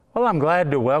Well, I'm glad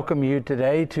to welcome you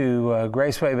today to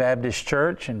Graceway Baptist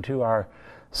Church and to our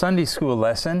Sunday school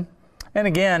lesson. And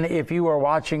again, if you are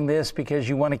watching this because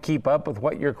you want to keep up with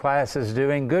what your class is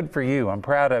doing, good for you. I'm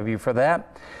proud of you for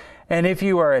that. And if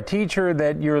you are a teacher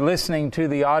that you're listening to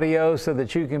the audio so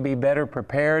that you can be better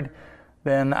prepared,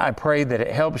 then I pray that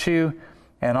it helps you,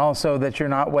 and also that you're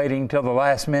not waiting till the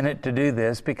last minute to do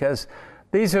this, because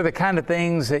these are the kind of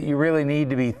things that you really need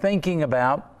to be thinking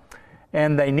about,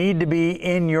 and they need to be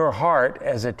in your heart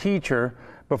as a teacher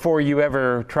before you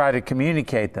ever try to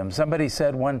communicate them. Somebody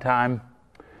said one time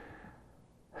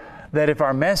that if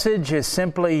our message is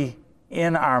simply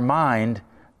in our mind,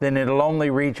 then it'll only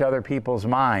reach other people's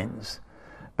minds.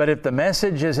 But if the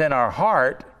message is in our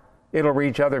heart, it'll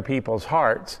reach other people's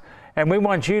hearts. And we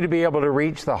want you to be able to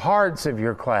reach the hearts of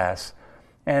your class.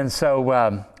 And so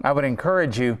I would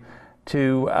encourage you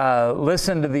to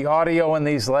listen to the audio in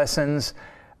these lessons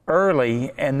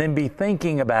early, and then be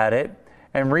thinking about it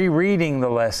and rereading the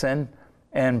lesson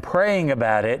and praying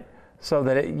about it, so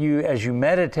that as you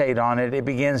meditate on it, it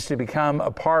begins to become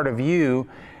a part of you,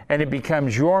 and it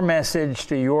becomes your message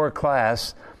to your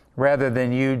class, rather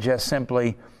than you just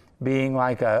simply being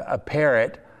like a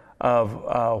parrot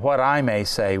of what I may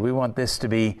say. We want this to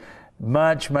be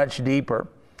much, much deeper.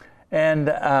 And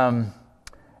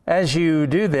as you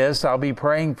do this, I'll be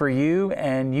praying for you,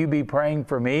 and you be praying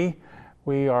for me.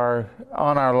 We are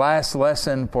on our last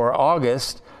lesson for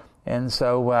August, and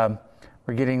so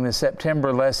we're getting the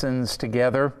September lessons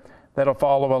together that'll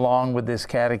follow along with this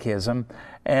catechism,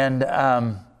 and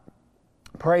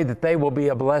pray that they will be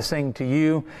a blessing to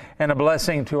you and a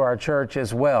blessing to our church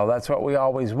as well. That's what we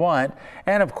always want,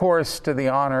 and of course to the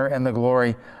honor and the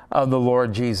glory of the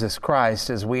Lord Jesus Christ,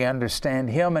 as we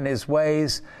understand Him and His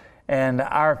ways and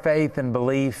our faith and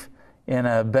belief in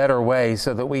a better way,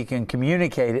 so that we can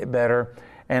communicate it better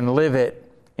and live it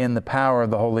in the power of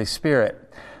the Holy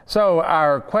Spirit. So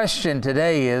our question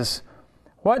today is,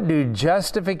 what do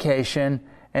justification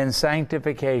and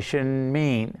sanctification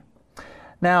mean?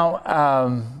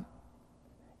 Now,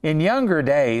 in younger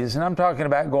days, and I'm talking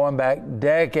about going back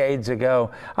decades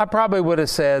ago, I probably would have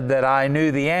said that I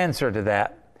knew the answer to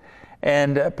that.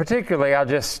 And particularly, I'll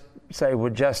just say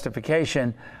with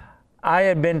justification, I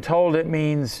had been told it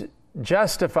means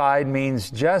justified means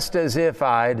just as if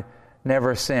I'd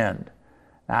never sinned.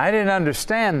 Now, I didn't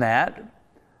understand that,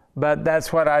 but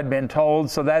that's what I'd been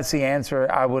told, so that's the answer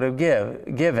I would have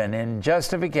given. In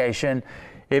justification,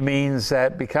 it means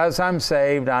that because I'm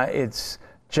saved, it's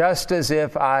just as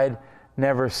if I'd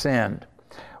never sinned.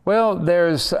 Well,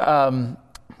 there's a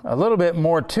little bit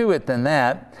more to it than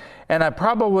that, and I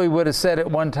probably would have said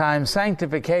at one time,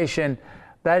 sanctification,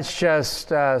 that's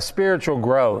just spiritual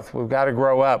growth. We've got to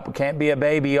grow up. We can't be a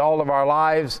baby all of our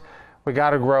lives. We've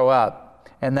got to grow up.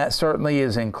 And that certainly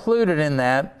is included in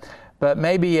that. But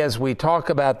maybe as we talk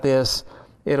about this,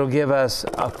 it'll give us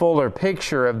a fuller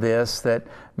picture of this, that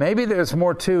maybe there's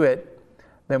more to it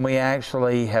than we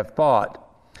actually have thought.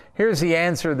 Here's the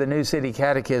answer the New City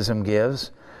Catechism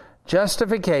gives.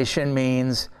 Justification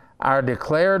means our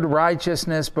declared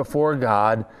righteousness before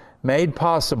God, made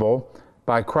possible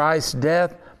by Christ's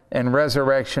death and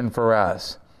resurrection for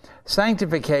us.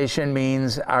 Sanctification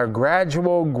means our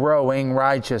gradual growing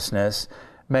righteousness,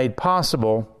 made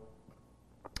possible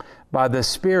by the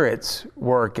Spirit's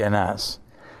work in us.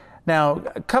 Now,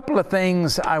 a couple of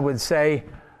things I would say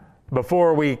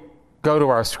before we go to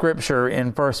our scripture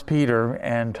in 1 Peter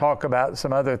and talk about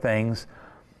some other things.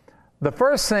 The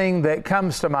first thing that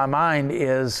comes to my mind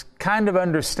is kind of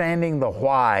understanding the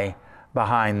why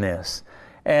behind this.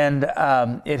 And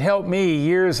it helped me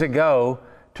years ago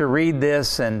to read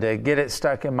this and to get it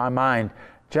stuck in my mind.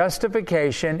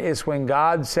 Justification is when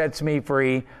God sets me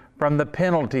free from the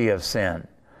penalty of sin.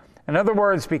 In other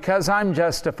words, because I'm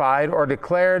justified or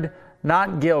declared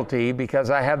not guilty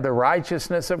because I have the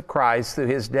righteousness of Christ through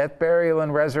His death, burial,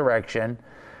 and resurrection,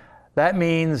 that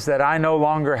means that I no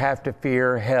longer have to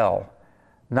fear hell.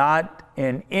 Not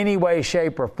in any way,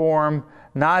 shape, or form,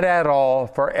 not at all,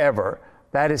 forever.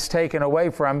 That is taken away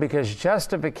from, because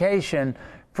justification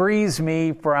frees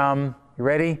me from, you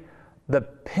ready? The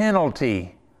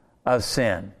penalty of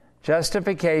sin.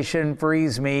 Justification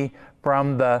frees me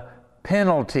from the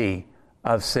penalty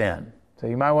of sin. So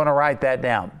you might want to write that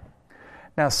down.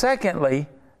 Now, secondly,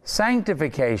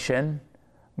 sanctification,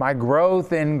 my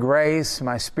growth in grace,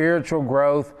 my spiritual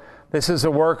growth, this is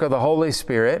a work of the Holy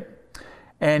Spirit,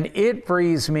 and it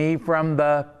frees me from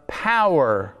the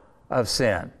power of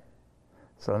sin.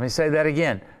 So let me say that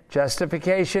again.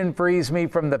 Justification frees me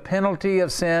from the penalty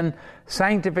of sin.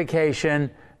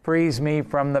 Sanctification frees me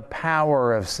from the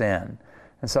power of sin.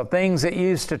 And so things that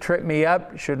used to trip me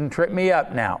up shouldn't trip me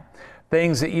up now.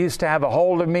 Things that used to have a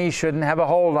hold of me shouldn't have a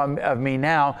hold of me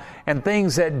now. And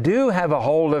things that do have a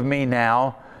hold of me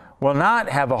now will not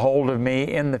have a hold of me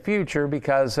in the future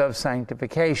because of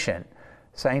sanctification.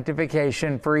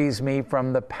 Sanctification frees me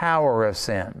from the power of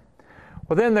sin.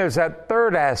 Well, then there's that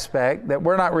third aspect that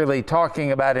we're not really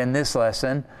talking about in this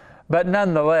lesson, but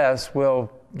nonetheless,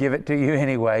 we'll give it to you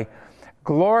anyway.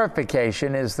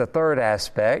 Glorification is the third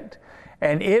aspect,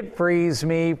 and it frees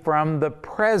me from the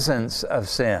presence of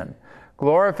sin.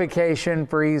 Glorification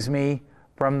frees me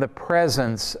from the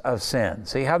presence of sin.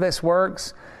 See how this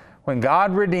works? When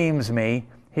God redeems me,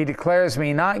 He declares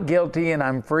me not guilty and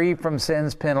I'm free from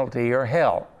sin's penalty or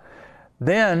hell.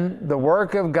 Then the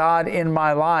work of God in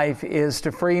my life is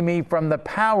to free me from the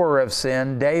power of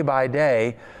sin day by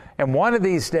day. And one of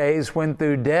these days, when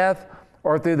through death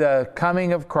or through the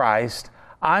coming of Christ,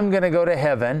 I'm going to go to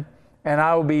heaven and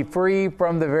I will be free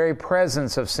from the very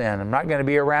presence of sin. I'm not going to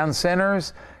be around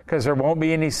sinners because there won't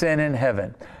be any sin in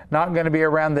heaven. Not going to be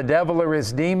around the devil or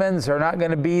his demons. They're not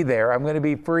going to be there. I'm going to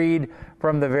be freed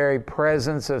from the very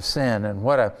presence of sin. And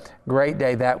what a great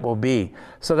day that will be.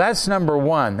 So that's number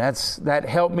one. That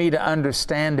helped me to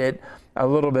understand it a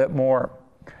little bit more.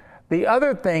 The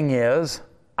other thing is,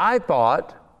 I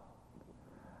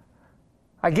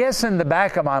guess in the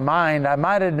back of my mind, I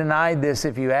might have denied this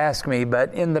if you ask me,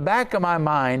 but in the back of my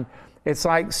mind, it's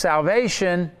like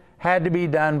salvation had to be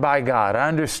done by God. I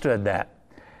understood that.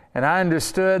 And I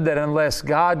understood that unless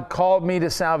God called me to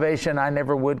salvation, I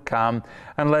never would come.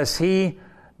 Unless He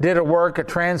did a work, a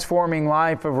transforming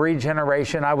life of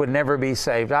regeneration, I would never be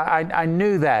saved. I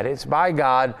knew that. It's by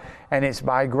God and it's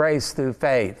by grace through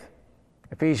faith.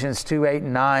 Ephesians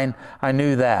 2:8-9, I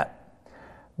knew that.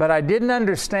 But I didn't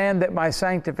understand that my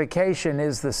sanctification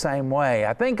is the same way.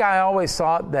 I think I always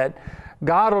thought that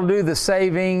God will do the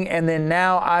saving and then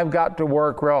now I've got to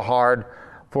work real hard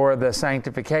for the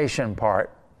sanctification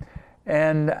part.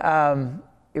 And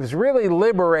it was really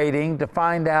liberating to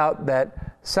find out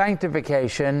that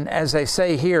sanctification, as they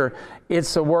say here,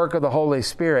 it's the work of the Holy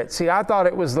Spirit. See, I thought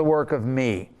it was the work of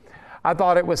me. I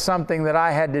thought it was something that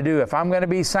I had to do. If I'm going to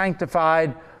be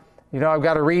sanctified, I've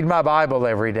got to read my Bible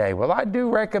every day. Well, I do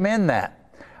recommend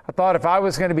that. I thought if I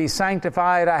was going to be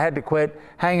sanctified, I had to quit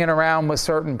hanging around with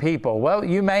certain people. Well,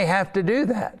 you may have to do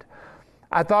that.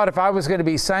 I thought if I was going to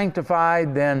be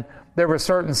sanctified, then there were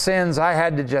certain sins I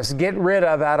had to just get rid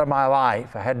of out of my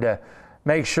life. I had to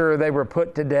make sure they were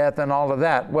put to death and all of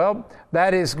that. Well,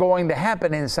 that is going to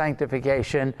happen in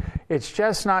sanctification. It's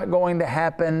just not going to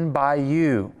happen by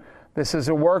you. This is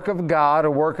a work of God,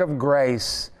 a work of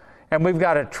grace, and we've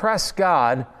got to trust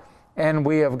God, and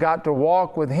we have got to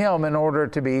walk with Him in order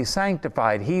to be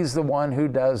sanctified. He's the one who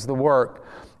does the work.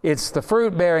 It's the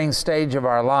fruit-bearing stage of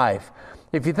our life.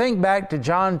 If you think back to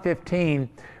John 15,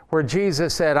 where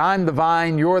Jesus said, I'm the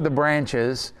vine, you're the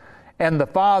branches, and the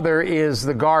Father is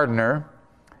the gardener,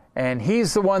 and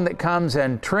He's the one that comes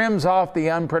and trims off the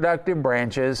unproductive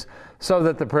branches so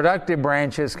that the productive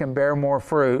branches can bear more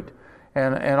fruit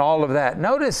and all of that.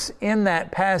 Notice in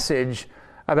that passage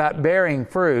about bearing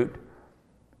fruit,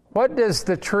 what does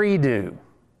the tree do?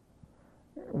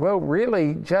 Well,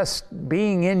 really just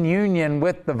being in union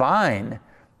with the vine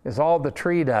is all the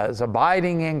tree does.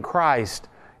 Abiding in Christ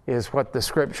is what the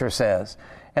Scripture says.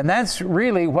 And that's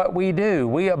really what we do.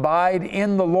 We abide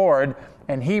in the Lord,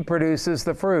 and He produces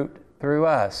the fruit through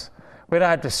us. We don't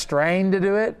have to strain to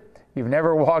do it. You've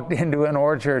never walked into an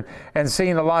orchard and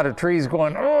seen a lot of trees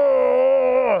going,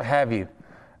 oh, have you?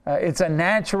 It's a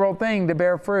natural thing to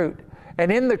bear fruit.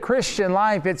 And in the Christian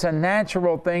life, it's a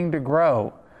natural thing to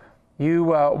grow. You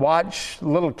watch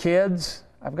little kids.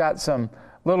 I've got some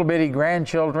little bitty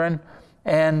grandchildren.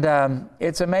 And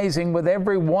it's amazing with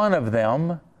every one of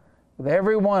them,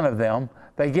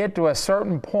 they get to a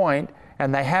certain point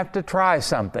and they have to try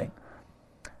something.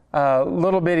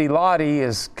 Little bitty Lottie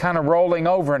is kind of rolling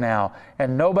over now,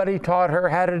 and nobody taught her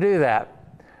how to do that.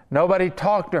 Nobody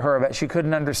talked to her about it. She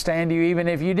couldn't understand you even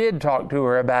if you did talk to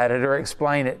her about it or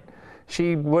explain it.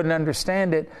 She wouldn't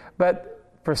understand it. But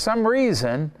for some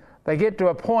reason, they get to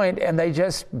a point and they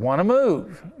just want to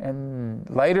move. And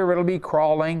later it'll be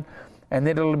crawling, and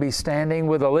then it'll be standing.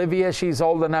 With Olivia, she's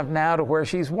old enough now to where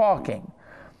she's walking.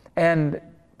 And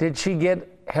did she get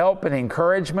help and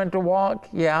encouragement to walk?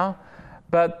 Yeah.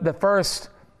 But the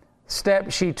first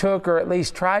step she took, or at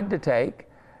least tried to take,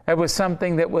 it was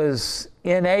something that was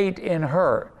innate in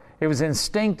her. It was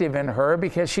instinctive in her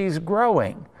because she's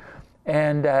growing.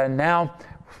 And now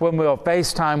when we'll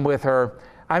FaceTime with her,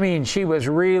 she was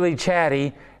really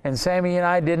chatty, and Sammy and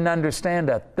I didn't understand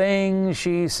a thing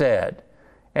she said,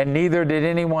 and neither did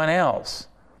anyone else.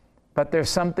 But there's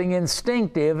something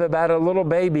instinctive about a little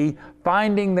baby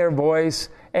finding their voice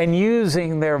and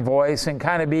using their voice and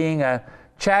kind of being a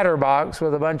chatterbox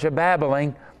with a bunch of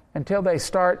babbling until they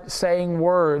start saying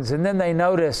words. And then they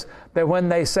notice that when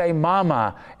they say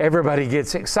mama, everybody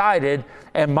gets excited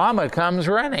and mama comes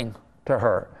running to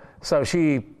her. So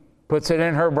she puts it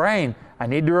in her brain. I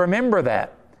need to remember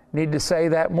that. Need to say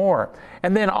that more.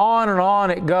 And then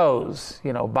on it goes,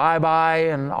 bye-bye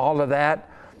and all of that.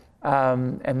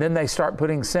 And then they start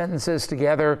putting sentences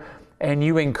together and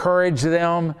you encourage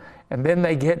them. And then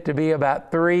they get to be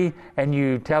about 3 and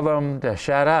you tell them to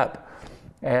shut up.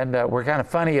 And we're kind of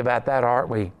funny about that, aren't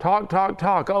we? Talk, talk,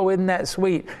 talk. Oh, isn't that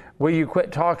sweet? Will you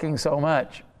quit talking so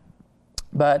much?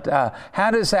 But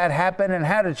how does that happen and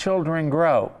how do children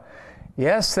grow?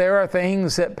 Yes, there are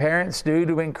things that parents do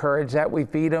to encourage that. We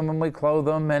feed them and we clothe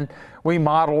them and we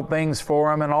model things for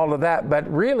them and all of that.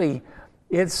 But really,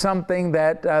 it's something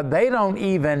that they don't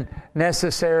even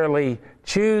necessarily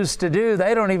choose to do.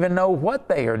 They don't even know what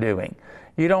they are doing.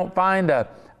 You don't find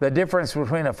the difference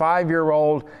between a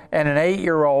 5-year-old and an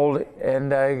 8-year-old and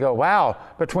you go, wow,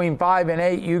 between 5 and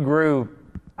 8 you grew,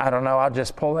 I don't know, I'll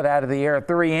just pull it out of the air,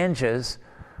 3 inches.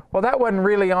 Well, that wasn't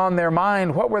really on their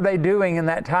mind. What were they doing in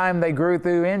that time they grew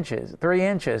through 3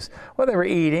 inches? Well, they were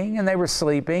eating and they were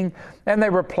sleeping and they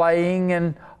were playing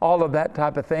and all of that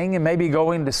type of thing and maybe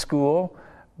going to school.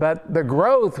 But the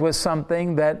growth was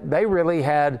something that they really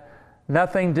had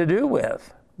nothing to do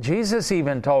with. Jesus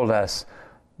even told us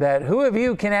that who of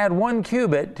you can add 1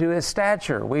 cubit to his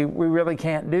stature? We really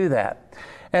can't do that.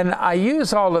 And I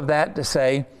use all of that to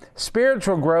say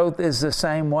spiritual growth is the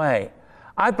same way.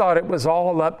 I thought it was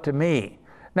all up to me.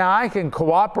 Now, I can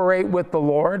cooperate with the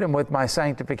Lord and with my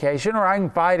sanctification, or I can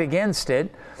fight against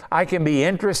it. I can be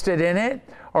interested in it,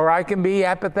 or I can be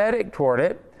apathetic toward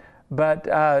it. But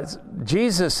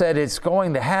Jesus said it's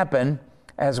going to happen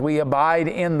as we abide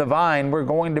in the vine. We're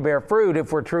going to bear fruit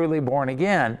if we're truly born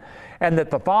again. And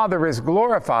that the Father is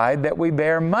glorified that we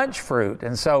bear much fruit.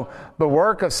 And so the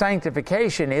work of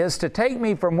sanctification is to take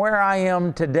me from where I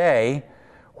am today,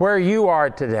 where you are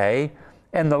today,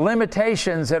 and the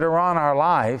limitations that are on our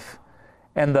life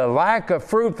and the lack of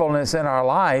fruitfulness in our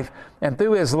life, and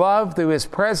through His love, through His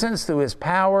presence, through His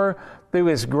power, through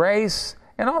His grace,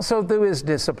 and also through His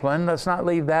discipline, let's not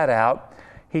leave that out,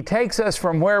 He takes us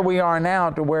from where we are now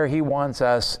to where He wants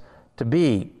us to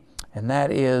be. And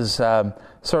that is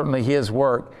certainly His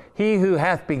work. He who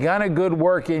hath begun a good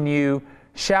work in you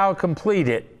shall complete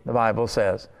it, the Bible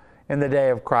says, in the day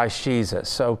of Christ Jesus.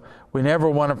 So we never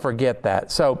want to forget that.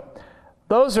 So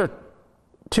those are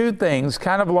 2 things,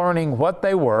 kind of learning what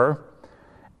they were,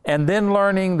 and then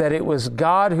learning that it was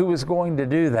God who was going to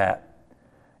do that.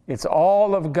 It's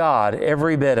all of God,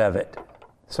 every bit of it.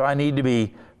 So I need to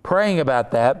be praying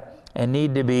about that and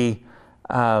need to be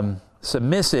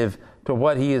submissive to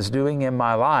what He is doing in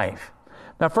my life.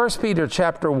 Now, 1 Peter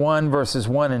chapter 1, verses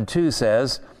 1 and 2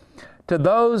 says, to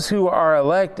those who are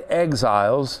elect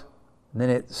exiles, then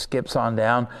it skips on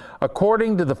down,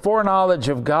 according to the foreknowledge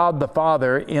of God the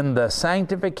Father in the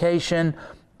sanctification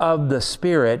of the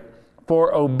Spirit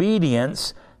for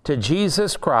obedience to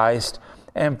Jesus Christ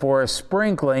and for a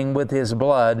sprinkling with His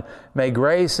blood, may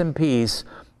grace and peace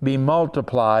be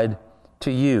multiplied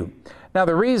to you. Now,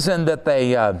 the reason that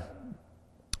they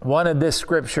wanted this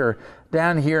scripture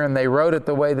down here and they wrote it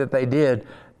the way that they did,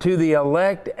 to the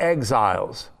elect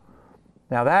exiles.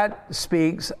 Now that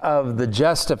speaks of the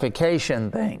justification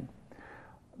thing.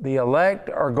 The elect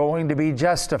are going to be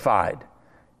justified.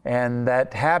 And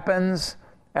that happens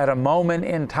at a moment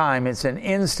in time. It's an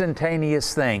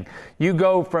instantaneous thing. You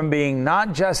go from being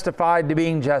not justified to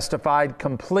being justified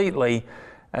completely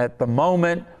at the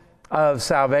moment of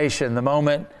salvation, the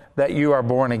moment that you are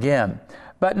born again.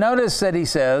 But notice that he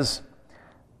says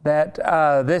that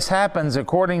this happens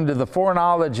according to the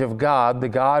foreknowledge of God, the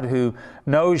God who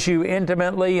knows you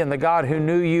intimately and the God who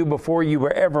knew you before you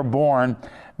were ever born,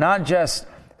 not just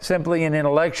simply an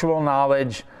intellectual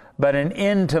knowledge, but an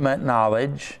intimate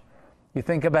knowledge. You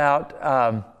think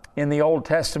about in the Old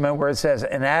Testament where it says,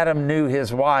 and Adam knew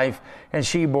his wife and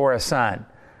she bore a son.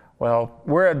 Well,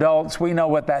 we're adults. We know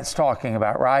what that's talking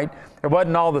about, right? It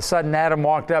wasn't all of a sudden Adam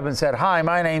walked up and said, hi,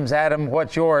 my name's Adam,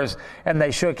 what's yours? And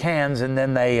they shook hands and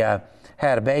then they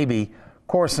had a baby. Of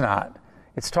course not.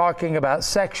 It's talking about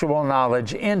sexual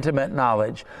knowledge, intimate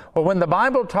knowledge. Well, when the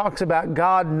Bible talks about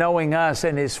God knowing us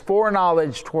and His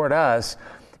foreknowledge toward us,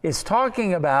 it's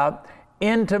talking about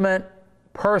intimate,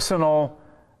 personal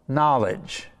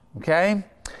knowledge, okay?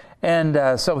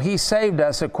 And so He saved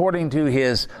us according to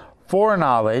His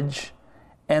foreknowledge,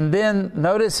 and then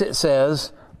notice it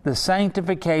says the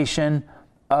sanctification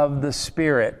of the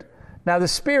Spirit. Now, the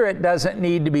Spirit doesn't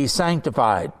need to be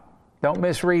sanctified. Don't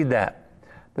misread that.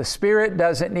 The Spirit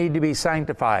doesn't need to be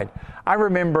sanctified. I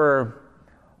remember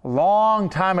a long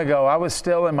time ago, I was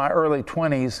still in my early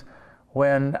 20s,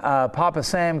 when Papa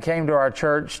Sam came to our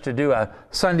church to do a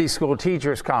Sunday school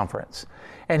teachers conference.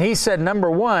 And he said, number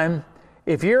one,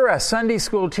 if you're a Sunday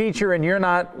school teacher and you're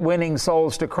not winning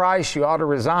souls to Christ, you ought to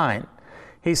resign.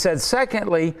 He said,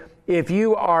 secondly, if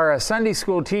you are a Sunday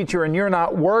school teacher and you're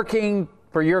not working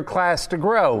for your class to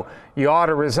grow, you ought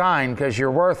to resign because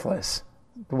you're worthless.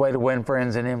 The way to win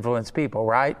friends and influence people,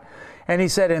 right? And he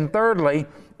said, and thirdly,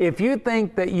 if you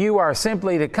think that you are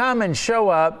simply to come and show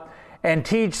up and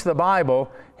teach the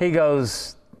Bible, he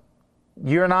goes,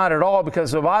 you're not at all,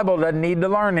 because the Bible doesn't need to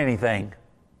learn anything.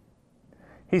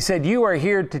 He said, you are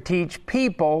here to teach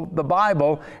people the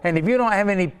Bible, and if you don't have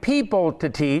any people to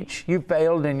teach, you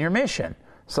failed in your mission.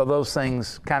 So those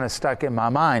things kind of stuck in my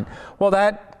mind. Well,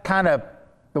 that kind of,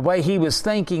 the way he was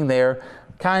thinking there,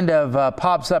 kind of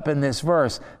pops up in this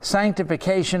verse.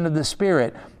 Sanctification of the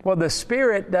Spirit. Well, the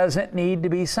Spirit doesn't need to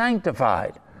be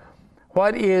sanctified.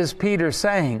 What is Peter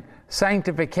saying?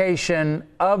 Sanctification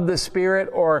of the Spirit,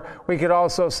 or we could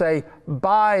also say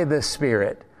by the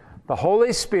Spirit. The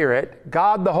Holy Spirit,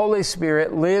 God the Holy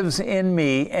Spirit, lives in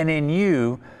me and in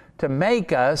you to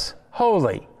make us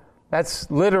holy. That's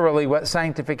literally what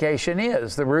sanctification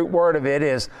is. The root word of it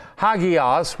is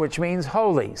hagios, which means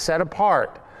holy, set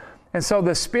apart. And so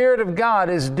the Spirit of God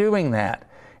is doing that.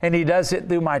 And He does it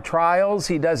through my trials.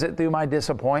 He does it through my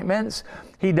disappointments.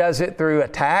 He does it through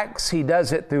attacks. He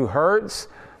does it through hurts.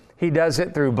 He does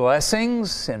it through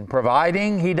blessings and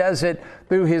providing. He does it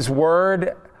through His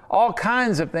Word. All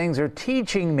kinds of things are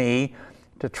teaching me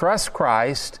to trust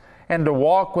Christ and to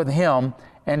walk with Him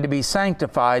and to be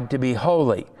sanctified, to be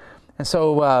holy. And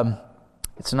so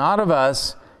it's not of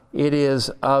us, it is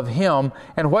of Him.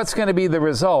 And what's going to be the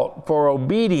result? For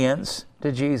obedience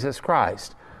to Jesus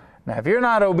Christ. Now, if you're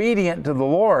not obedient to the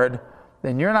Lord,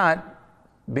 then you're not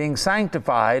being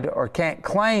sanctified or can't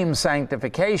claim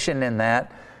sanctification in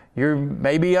that. You're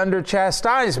maybe under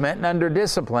chastisement and under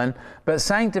discipline, but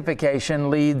sanctification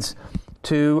leads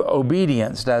to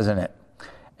obedience, doesn't it?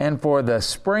 And for the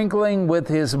sprinkling with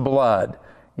His blood.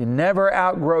 You never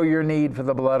outgrow your need for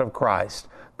the blood of Christ.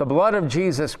 The blood of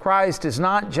Jesus Christ is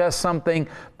not just something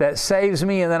that saves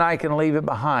me and then I can leave it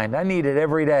behind. I need it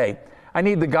every day. I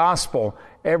need the gospel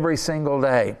every single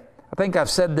day. I think I've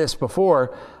said this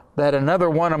before, that another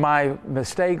one of my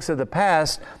mistakes of the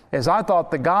past is I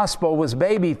thought the gospel was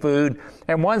baby food,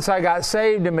 and once I got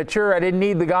saved and mature, I didn't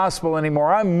need the gospel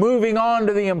anymore. I'm moving on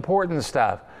to the important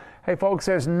stuff. Hey folks,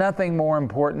 there's nothing more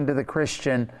important to the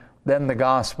Christian than the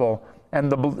gospel and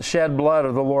the shed blood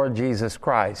of the Lord Jesus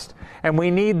Christ. And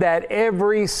we need that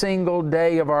every single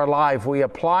day of our life. We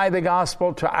apply the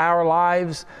gospel to our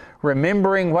lives,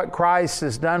 remembering what Christ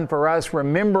has done for us,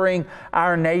 remembering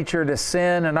our nature to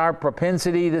sin and our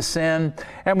propensity to sin.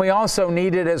 And we also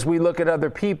need it as we look at other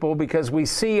people, because we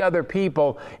see other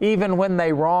people, even when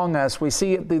they wrong us, we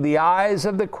see it through the eyes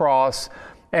of the cross,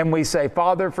 and we say,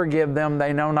 Father, forgive them,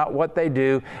 they know not what they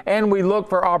do. And we look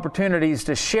for opportunities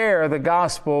to share the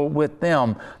gospel with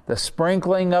them, the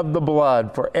sprinkling of the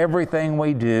blood for everything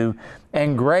we do,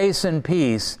 and grace and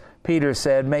peace, Peter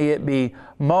said, may it be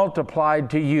multiplied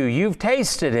to you. You've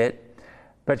tasted it,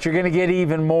 but you're going to get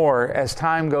even more as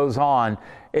time goes on.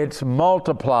 It's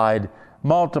multiplied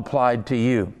to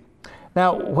you.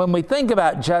 Now, when we think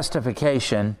about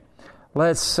justification,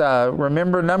 let's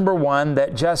remember, number one,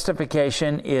 that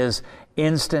justification is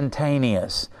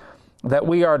instantaneous, that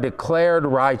we are declared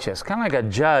righteous, kind of like a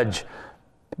judge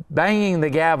banging the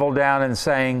gavel down and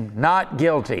saying, not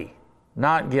guilty.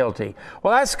 Not guilty.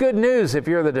 Well, that's good news if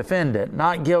you're the defendant.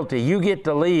 Not guilty. You get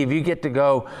to leave. You get to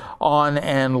go on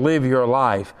and live your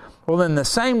life. Well, in the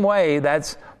same way,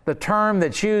 that's the term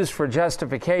that's used for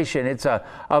justification. It's a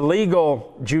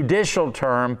legal, judicial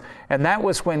term, and that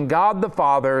was when God the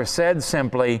Father said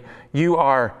simply, you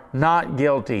are not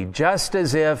guilty, just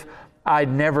as if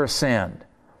I'd never sinned.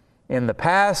 In the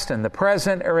past, in the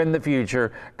present, or in the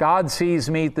future, God sees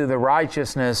me through the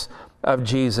righteousness of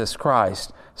Jesus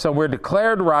Christ. So we're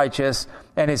declared righteous,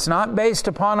 and it's not based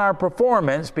upon our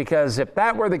performance, because if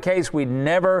that were the case, we'd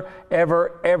never,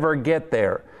 ever, ever get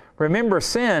there. Remember,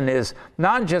 sin is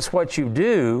not just what you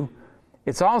do,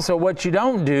 it's also what you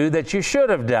don't do that you should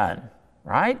have done,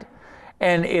 right?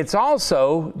 And it's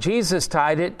also, Jesus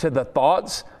tied it to the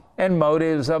thoughts and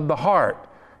motives of the heart.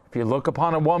 If you look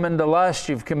upon a woman to lust,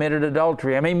 you've committed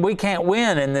adultery. I mean, we can't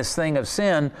win in this thing of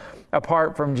sin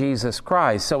apart from Jesus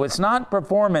Christ. So it's not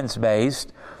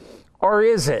performance-based, or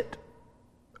is it?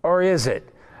 Or is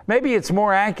it? maybe it's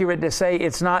more accurate to say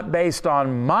it's not based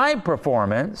on my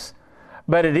performance,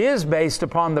 but it is based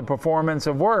upon the performance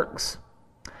of works.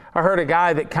 I heard a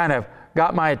guy that kind of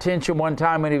got my attention one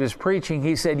time when he was preaching.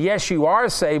 He said, yes, you are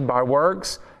saved by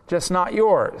works, just not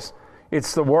yours.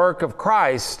 It's the work of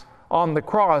Christ on the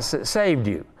cross that saved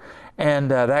you.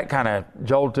 And that kind of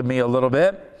jolted me a little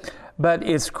bit. But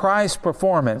it's Christ's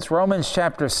performance. Romans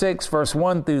chapter 6, verse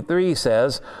 1 through 3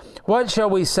 says, what shall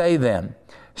we say then?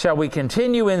 Shall we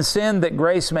continue in sin that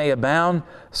grace may abound?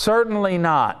 Certainly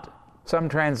not. Some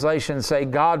translations say,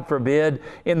 God forbid.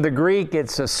 In the Greek,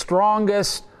 it's the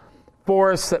strongest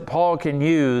force that Paul can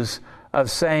use of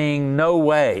saying, no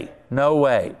way, no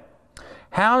way.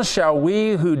 How shall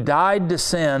we who died to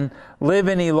sin live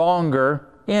any longer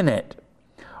in it?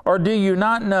 Or do you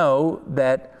not know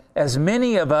that as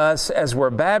many of us as were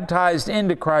baptized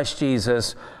into Christ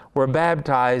Jesus were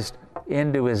baptized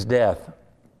into His death?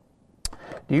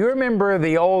 Do you remember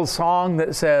the old song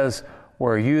that says,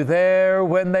 were you there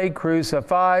when they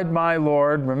crucified my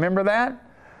Lord? Remember that?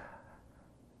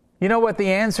 You know what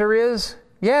the answer is?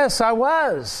 Yes, I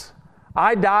was.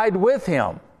 I died with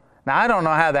Him. Now, I don't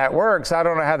know how that works. I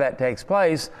don't know how that takes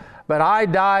place, but I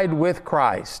died with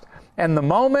Christ. And the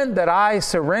moment that I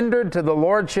surrendered to the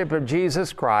Lordship of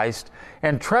Jesus Christ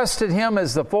and trusted Him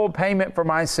as the full payment for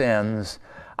my sins,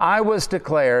 I was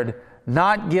declared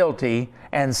not guilty,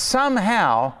 and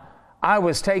somehow I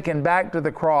was taken back to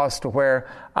the cross to where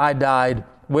I died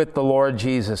with the Lord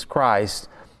Jesus Christ.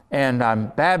 And I'm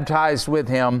baptized with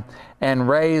Him and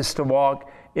raised to walk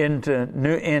in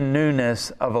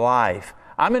newness of life.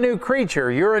 I'm a new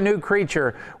creature. You're a new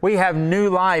creature. We have new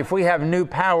life. We have new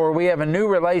power. We have a new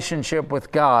relationship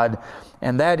with God.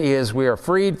 And that is, we are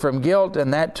freed from guilt,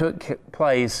 and that took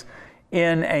place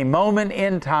in a moment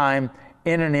in time,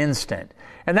 in an instant.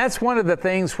 And that's one of the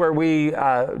things where we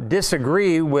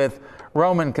disagree with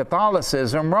Roman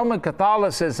Catholicism. Roman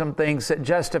Catholicism thinks that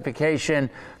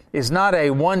justification is not a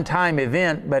one-time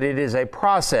event, but it is a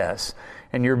process.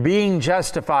 And you're being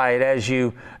justified as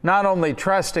you not only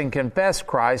trust and confess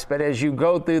Christ, but as you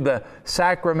go through the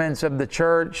sacraments of the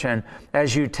church and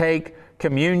as you take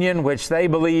communion, which they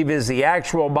believe is the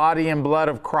actual body and blood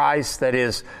of Christ that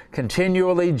is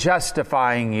continually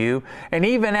justifying you. And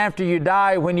even after you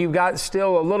die, when you've got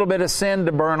still a little bit of sin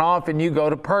to burn off and you go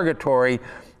to purgatory,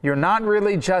 you're not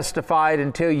really justified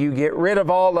until you get rid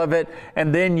of all of it,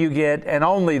 and then you get, and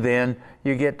only then,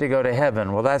 you get to go to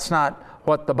heaven. Well, that's not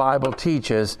what the Bible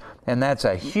teaches, and that's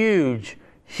a huge,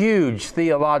 huge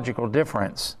theological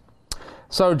difference.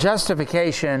 So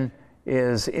justification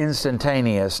is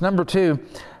instantaneous. Number 2,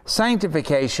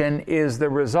 sanctification is the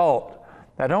result.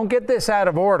 Now, don't get this out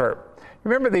of order.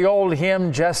 Remember the old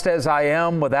hymn, just as I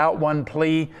am, without one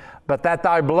plea, but that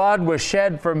thy blood was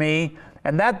shed for me,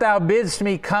 and that thou bidst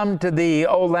me come to thee,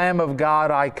 O Lamb of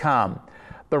God, I come.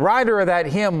 The writer of that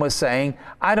hymn was saying,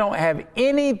 I don't have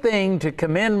anything to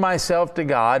commend myself to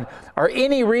God or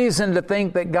any reason to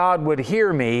think that God would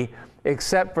hear me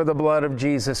except for the blood of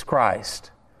Jesus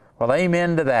Christ. Well,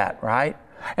 amen to that, right?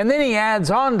 And then he adds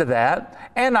on to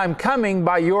that, and I'm coming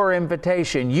by your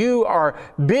invitation. You are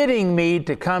bidding me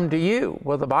to come to you.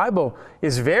 Well, the Bible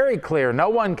is very clear. No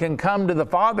one can come to the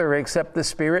Father except the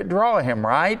Spirit draw him,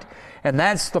 right? And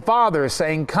that's the Father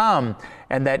saying, come.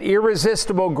 And that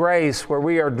irresistible grace where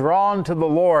we are drawn to the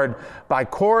Lord by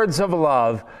cords of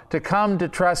love to come to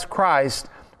trust Christ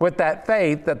with that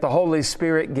faith that the Holy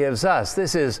Spirit gives us.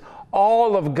 This is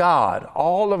all of God,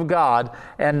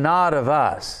 and not of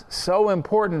us. So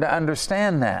important to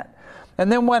understand that.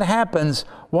 And then what happens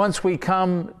once we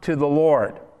come to the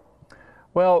Lord?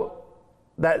 Well,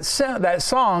 that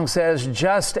song says,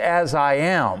 just as I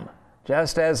am.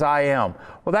 Just as I am.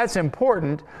 Well, that's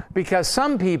important because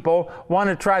some people want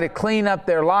to try to clean up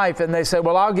their life and they say,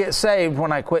 well, I'll get saved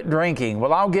when I quit drinking.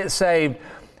 Well, I'll get saved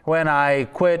when I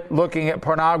quit looking at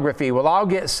pornography. Well, I'll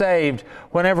get saved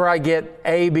whenever I get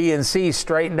A, B, and C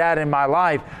straightened out in my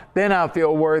life. Then I'll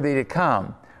feel worthy to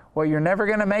come. Well, you're never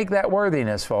going to make that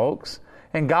worthiness, folks.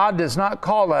 And God does not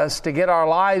call us to get our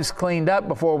lives cleaned up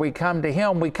before we come to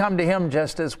Him. We come to Him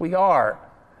just as we are.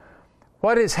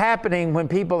 What is happening when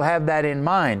people have that in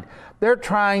mind? They're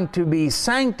trying to be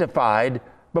sanctified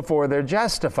before they're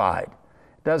justified.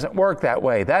 It doesn't work that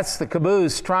way. That's the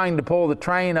caboose trying to pull the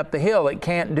train up the hill. It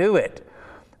can't do it.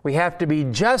 We have to be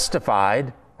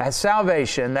justified. That's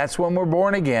salvation. That's when we're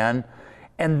born again.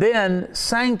 And then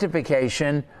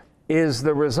sanctification is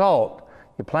the result.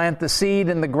 You plant the seed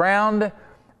in the ground,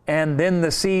 and then the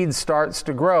seed starts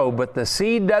to grow. But the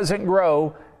seed doesn't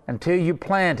grow until you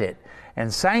plant it.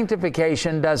 And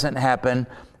sanctification doesn't happen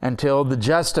until the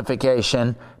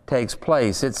justification takes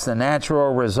place. It's the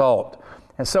natural result.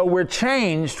 And so we're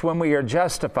changed when we are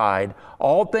justified.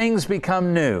 All things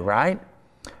become new, right?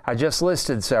 I just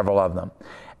listed several of them.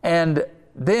 And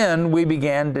then we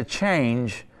began to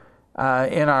change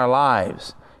in our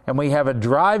lives. And we have a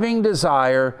driving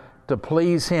desire to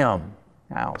please Him.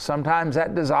 Now, sometimes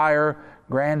that desire,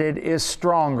 granted, is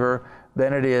stronger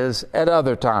than it is at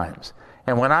other times.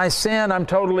 And when I sin, I'm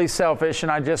totally selfish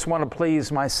and I just want to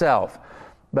please myself.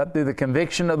 But through the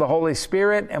conviction of the Holy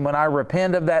Spirit, and when I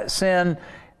repent of that sin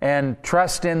and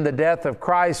trust in the death of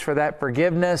Christ for that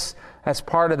forgiveness, that's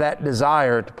part of that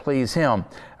desire to please Him.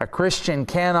 A Christian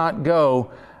cannot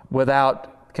go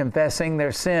without confessing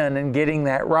their sin and getting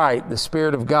that right. The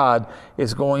Spirit of God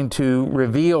is going to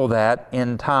reveal that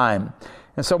in time.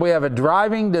 And so we have a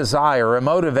driving desire, a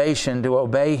motivation to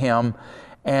obey Him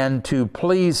and to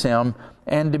please Him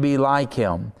and to be like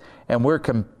Him. And we're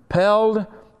compelled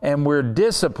and we're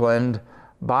disciplined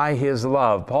by His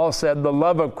love. Paul said, the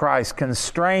love of Christ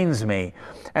constrains me.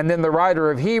 And then the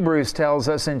writer of Hebrews tells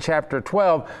us in chapter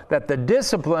 12 that the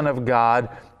discipline of God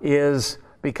is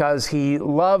because He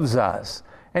loves us.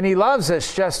 And He loves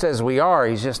us just as we are.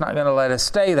 He's just not going to let us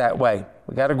stay that way.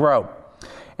 We got to grow.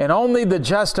 And only the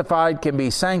justified can be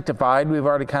sanctified. We've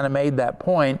already kind of made that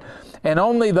point. And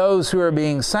only those who are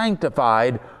being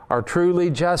sanctified are truly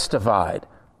justified.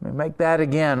 Let me make that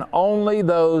again. Only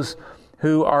those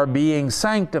who are being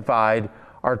sanctified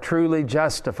are truly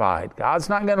justified. God's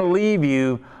not going to leave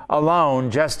you alone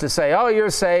just to say, oh, you're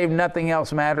saved, nothing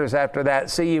else matters after that,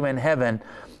 see you in heaven.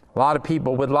 A lot of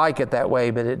people would like it that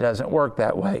way, but it doesn't work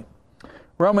that way.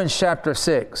 Romans chapter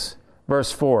 6,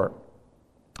 verse 4.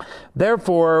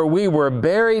 Therefore, we were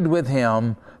buried with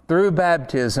Him through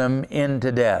baptism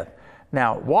into death.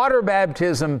 Now, water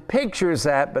baptism pictures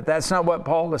that, but that's not what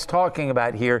Paul is talking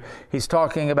about here. He's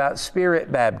talking about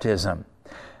Spirit baptism.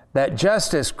 That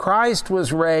just as Christ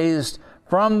was raised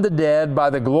from the dead by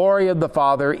the glory of the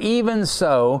Father, even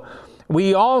so,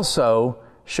 we also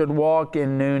should walk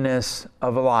in newness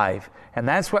of life. And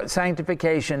that's what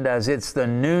sanctification does. It's the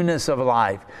newness of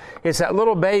life. It's that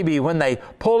little baby when they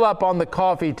pull up on the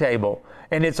coffee table,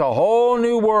 and it's a whole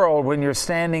new world when you're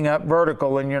standing up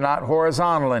vertical and you're not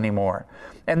horizontal anymore.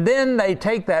 And then they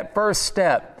take that first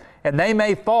step, and they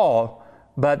may fall,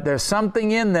 but there's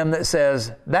something in them that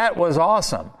says, that was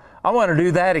awesome. I want to do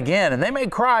that again. And they may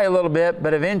cry a little bit,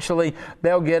 but eventually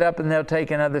they'll get up and they'll take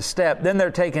another step. Then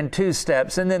they're taking 2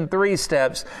 steps and then 3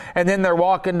 steps. And then they're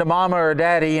walking to mama or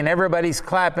daddy and everybody's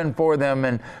clapping for them.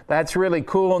 And that's really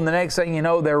cool. And the next thing you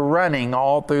know, they're running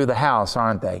all through the house,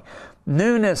 aren't they?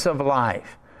 Newness of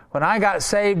life. When I got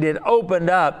saved, it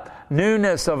opened up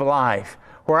newness of life.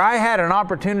 Where I had an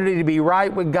opportunity to be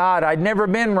right with God. I'd never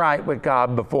been right with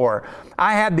God before.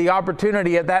 I had the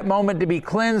opportunity at that moment to be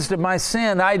cleansed of my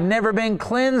sin. I'd never been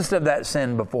cleansed of that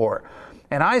sin before.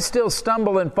 And I still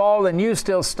stumble and fall, and you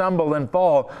still stumble and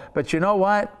fall. But you know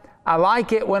what? I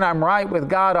like it when I'm right with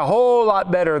God a whole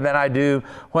lot better than I do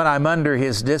when I'm under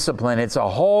His discipline. It's a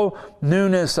whole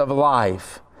newness of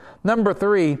life. Number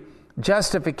 3,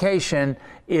 justification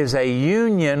is a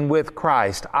union with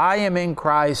Christ. I am in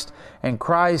Christ and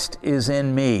Christ is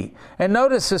in me. And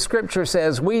notice the scripture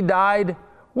says we died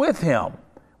with Him.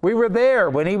 We were there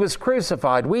when He was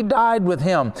crucified. We died with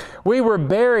Him. We were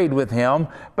buried with Him,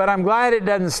 but I'm glad it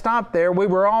doesn't stop there. We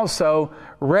were also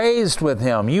raised with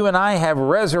Him. You and I have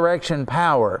resurrection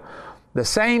power. The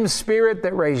same Spirit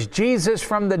that raised Jesus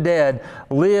from the dead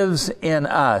lives in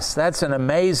us. That's an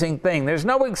amazing thing. There's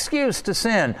no excuse to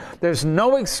sin. There's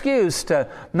no excuse to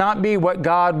not be what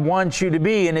God wants you to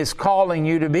be and is calling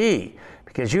you to be.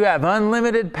 Because you have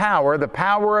unlimited power, the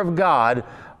power of God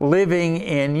living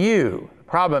in you. The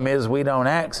problem is we don't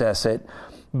access it.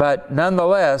 But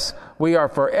nonetheless, we are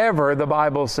forever, the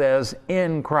Bible says,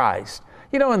 in Christ.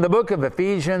 You know, in the book of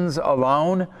Ephesians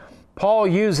alone, Paul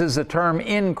uses the term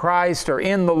in Christ or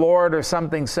in the Lord or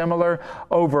something similar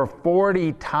over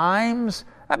 40 times.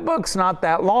 That book's not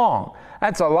that long.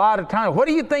 That's a lot of time. What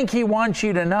do you think he wants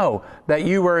you to know? That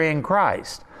you were in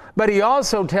Christ. But he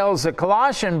also tells the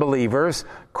Colossian believers,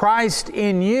 Christ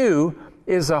in you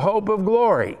is the hope of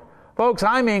glory. Folks,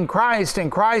 I'm in Christ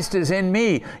and Christ is in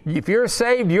me. If you're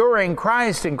saved, you're in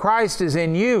Christ and Christ is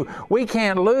in you. We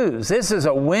can't lose. This is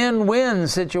a win-win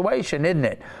situation, isn't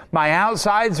it? My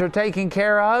outsides are taken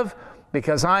care of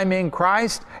because I'm in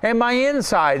Christ, and my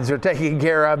insides are taken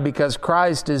care of because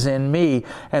Christ is in me,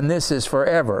 and this is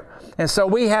forever. And so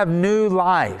we have new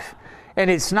life. And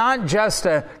it's not just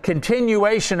a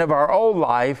continuation of our old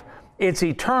life, it's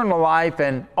eternal life,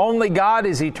 and only God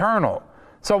is eternal.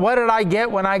 So what did I get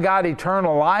when I got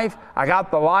eternal life? I got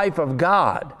the life of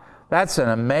God. That's an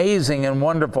amazing and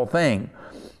wonderful thing.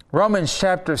 Romans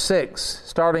chapter 6,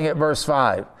 starting at verse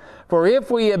 5. For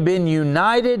if we have been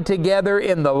united together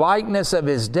in the likeness of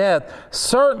His death,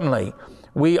 certainly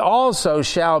we also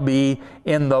shall be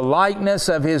in the likeness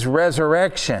of His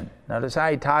resurrection. Notice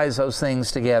how he ties those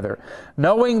things together.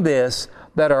 Knowing this,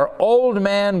 that our old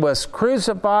man was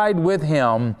crucified with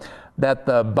Him, that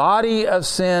the body of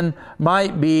sin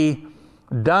might be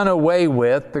done away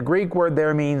with. The Greek word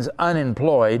there means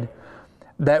unemployed.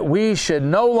 That we should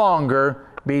no longer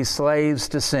be slaves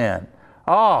to sin.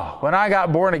 Oh, when I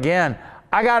got born again,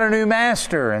 I got a new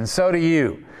master, and so do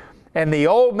you. And the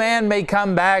old man may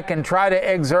come back and try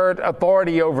to exert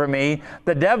authority over me.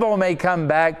 The devil may come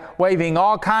back waving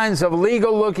all kinds of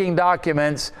legal-looking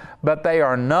documents, but they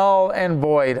are null and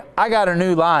void. I got a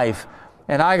new life,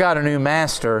 and I got a new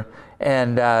master,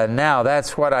 and now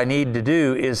that's what I need to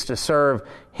do, is to serve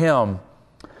Him.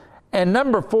 And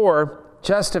number 4,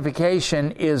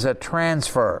 justification is a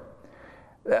transfer.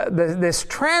 This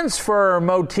transfer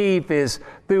motif is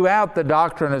throughout the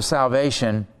doctrine of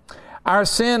salvation. Our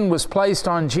sin was placed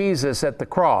on Jesus at the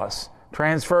cross,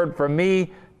 transferred from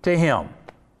me to Him.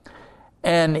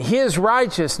 And His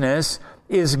righteousness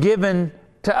is given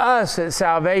to us at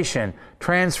salvation,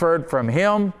 transferred from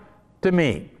Him to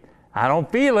me. I don't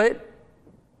feel it.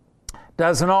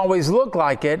 Doesn't always look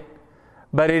like it,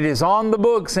 but it is on the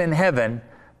books in heaven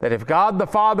that if God the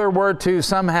Father were to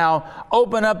somehow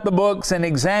open up the books and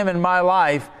examine my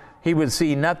life, He would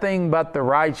see nothing but the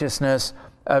righteousness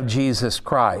of Jesus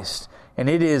Christ. And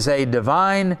it is a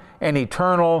divine and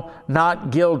eternal,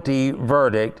 not guilty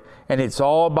verdict, and it's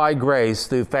all by grace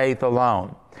through faith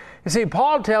alone. You see,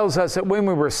 Paul tells us that when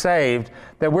we were saved,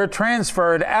 that we're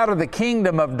transferred out of the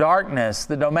kingdom of darkness,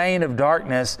 the domain of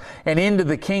darkness, and into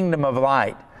the kingdom of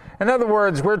light. In other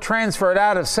words, we're transferred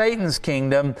out of Satan's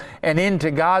kingdom and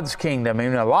into God's kingdom. I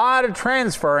mean, a lot of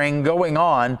transferring going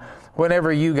on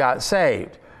whenever you got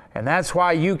saved. And that's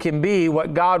why you can be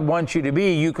what God wants you to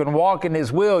be. You can walk in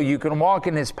His will. You can walk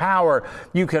in His power.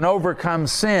 You can overcome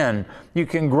sin. You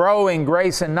can grow in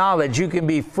grace and knowledge. You can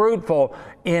be fruitful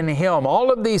in Him.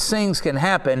 All of these things can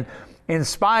happen in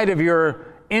spite of your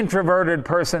introverted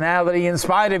personality, in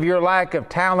spite of your lack of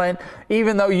talent,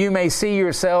 even though you may see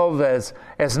yourself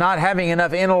as not having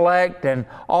enough intellect and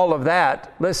all of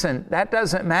that. Listen, that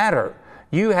doesn't matter.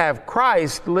 You have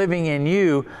Christ living in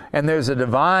you, and there's a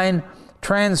divine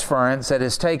transference that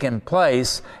has taken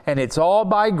place, and it's all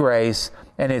by grace,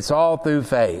 and it's all through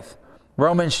faith.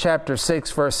 Romans chapter 6,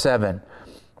 verse 7.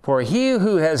 For he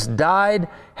who has died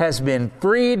has been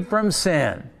freed from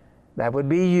sin. That would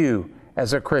be you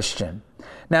as a Christian.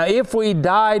 Now, if we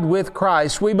died with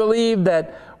Christ, we believe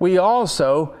that we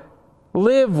also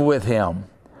live with Him,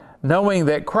 knowing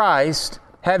that Christ,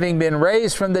 having been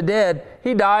raised from the dead,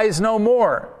 He dies no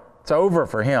more. It's over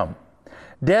for Him.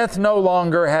 Death no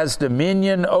longer has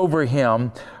dominion over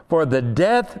Him. For the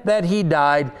death that He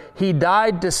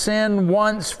died to sin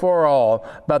once for all.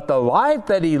 But the life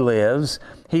that He lives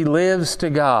to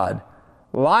God.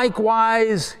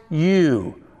 Likewise,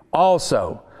 you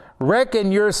also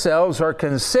reckon yourselves, or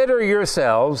consider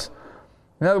yourselves,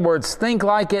 in other words, think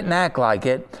like it and act like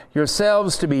it,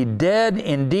 yourselves to be dead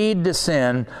indeed to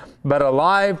sin, but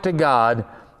alive to God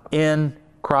in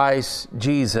Christ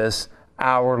Jesus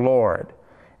our Lord.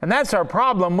 And that's our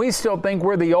problem. We still think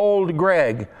we're the old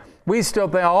Greg. We still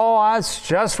think, oh, that's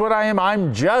just what I am.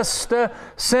 I'm just a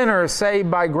sinner saved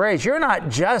by grace. You're not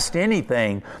just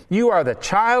anything. You are the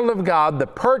child of God, the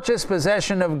purchased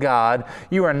possession of God.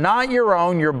 You are not your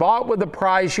own. You're bought with a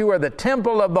price. You are the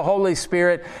temple of the Holy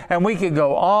Spirit. And we could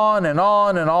go on and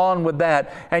on and on with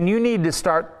that. And you need to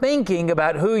start thinking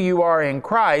about who you are in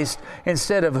Christ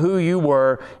instead of who you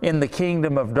were in the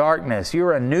kingdom of darkness.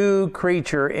 You're a new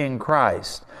creature in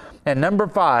Christ. And number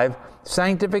 5,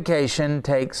 sanctification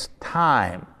takes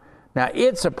time. Now,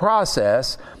 it's a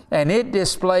process, and it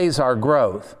displays our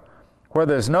growth. Where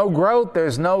there's no growth,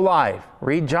 there's no life.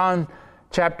 Read John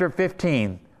chapter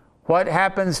 15. What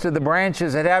happens to the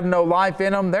branches that have no life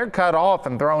in them? They're cut off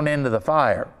and thrown into the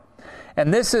fire.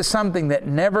 And this is something that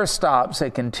never stops.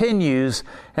 It continues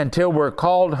until we're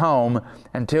called home,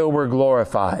 until we're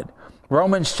glorified.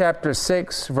 Romans chapter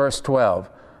 6, verse 12.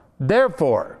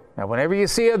 Therefore, now whenever you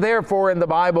see a therefore in the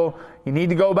Bible, you need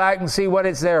to go back and see what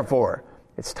it's there for.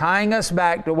 It's tying us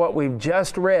back to what we've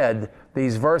just read,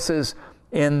 these verses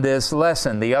in this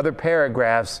lesson, the other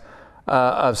paragraphs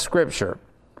of Scripture.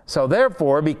 So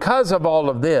therefore, because of all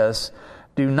of this,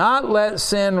 do not let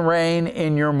sin reign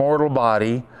in your mortal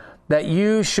body, that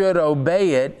you should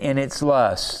obey it in its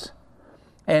lusts.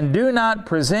 And do not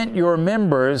present your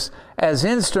members as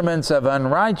instruments of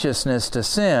unrighteousness to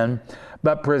sin,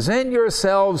 But present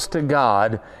yourselves to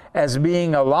God as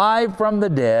being alive from the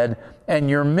dead, and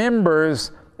your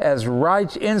members as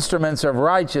instruments of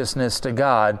righteousness to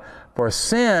God. For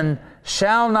sin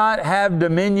shall not have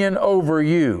dominion over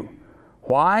you.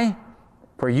 Why?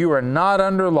 For you are not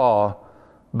under law,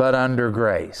 but under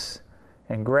grace.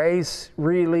 And grace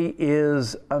really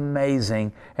is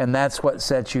amazing, and that's what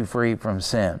sets you free from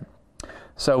sin.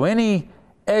 So any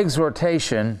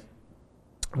exhortation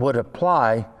would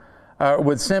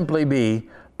simply be,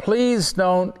 please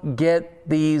don't get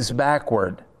these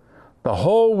backward. The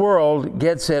whole world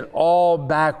gets it all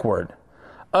backward.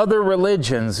 Other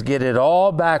religions get it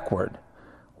all backward,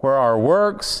 where our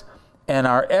works and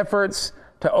our efforts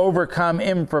to overcome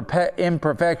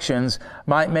imperfections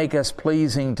might make us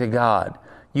pleasing to God.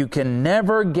 You can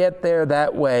never get there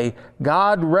that way.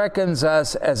 God reckons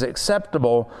us as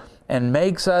acceptable and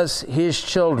makes us His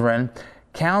children,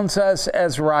 counts us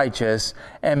as righteous,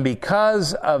 and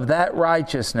because of that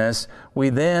righteousness, we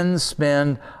then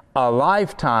spend a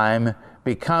lifetime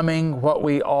becoming what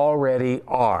we already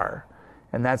are.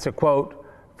 And that's a quote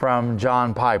from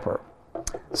John Piper.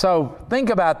 So think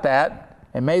about that,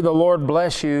 and may the Lord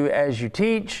bless you as you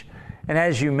teach and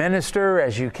as you minister,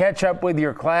 as you catch up with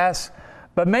your class.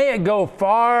 But may it go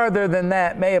farther than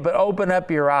that. May it open up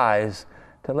your eyes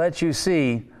to let you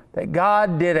see that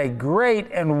God did a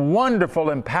great and wonderful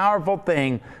and powerful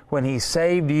thing when He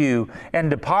saved you and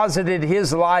deposited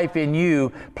His life in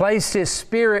you, placed His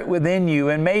Spirit within you,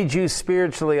 and made you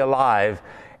spiritually alive,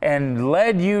 and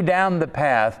led you down the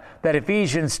path that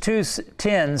Ephesians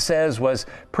 2:10 says was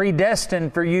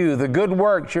predestined for you, the good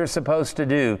works you're supposed to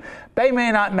do. They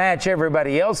may not match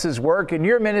everybody else's work, and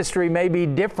your ministry may be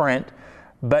different,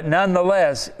 but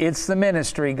nonetheless, it's the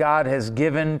ministry God has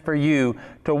given for you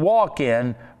to walk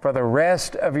in for the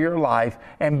rest of your life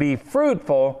and be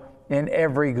fruitful in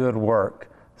every good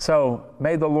work. So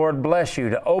may the Lord bless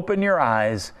you to open your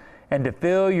eyes and to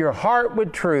fill your heart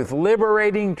with truth,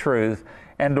 liberating truth,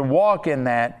 and to walk in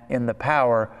that in the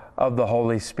power of the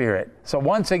Holy Spirit. So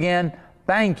once again,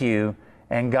 thank you,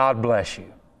 and God bless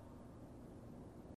you.